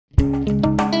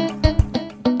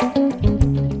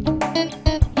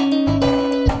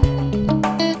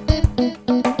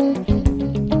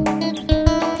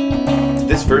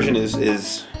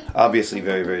obviously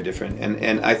very, very different.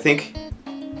 And I think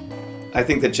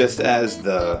that just as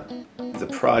the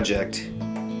project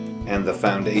and the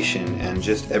foundation and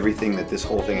just everything that this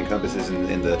whole thing encompasses,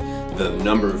 and the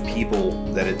number of people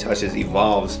that it touches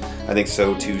evolves, I think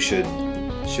so too should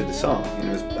the song. You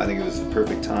know, I think it was the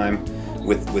perfect time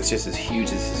with just as huge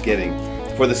as this is getting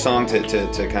for the song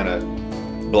to kind of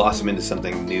blossom into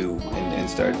something new and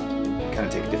start kind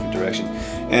of take a different direction.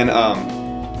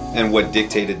 And what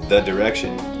dictated the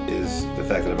direction is the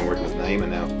fact that I've been working with Naima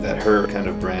now, that her kind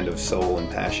of brand of soul and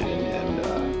passion and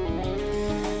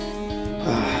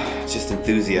just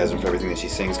enthusiasm for everything that she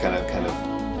sings kind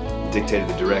of dictated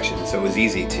the direction. So it was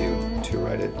easy to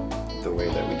write it the way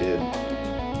that we did.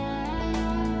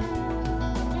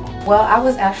 Well, I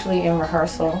was actually in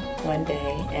rehearsal one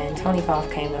day, and Tony Goff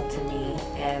came up to me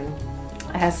and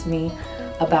asked me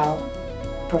about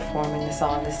performing the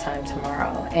song This Time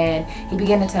Tomorrow, and he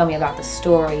began to tell me about the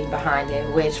story behind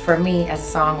it, which for me as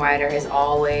a songwriter is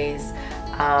always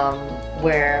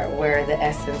where the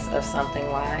essence of something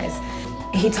lies.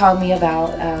 He told me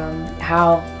about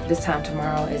how This Time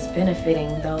Tomorrow is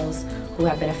benefiting those who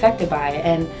have been affected by it,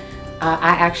 and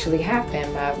I actually have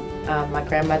been. My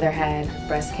grandmother had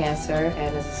breast cancer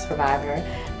and is a survivor,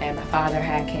 and my father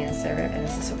had cancer and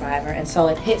is a survivor, and so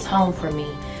it hits home for me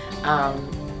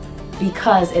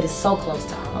because it is so close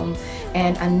to home,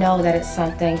 and I know that it's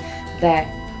something that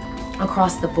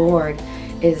across the board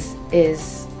is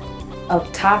a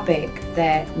topic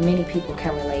that many people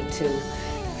can relate to.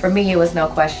 For me, it was no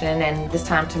question, and This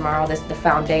Time Tomorrow, the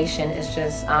foundation is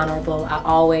just honorable. I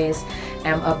always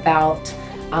am about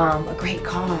a great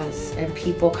cause and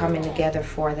people coming together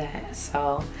for that.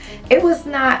 So it was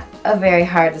not a very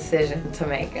hard decision to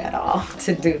make at all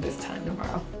to do This Time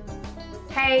Tomorrow.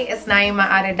 Hey, it's Naima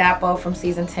Adedapo from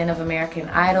season 10 of American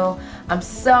Idol. I'm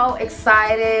so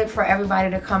excited for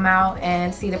everybody to come out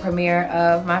and see the premiere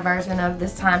of my version of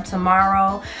This Time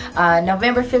Tomorrow,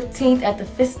 November 15th at the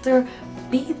Pfister.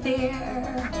 Be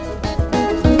there.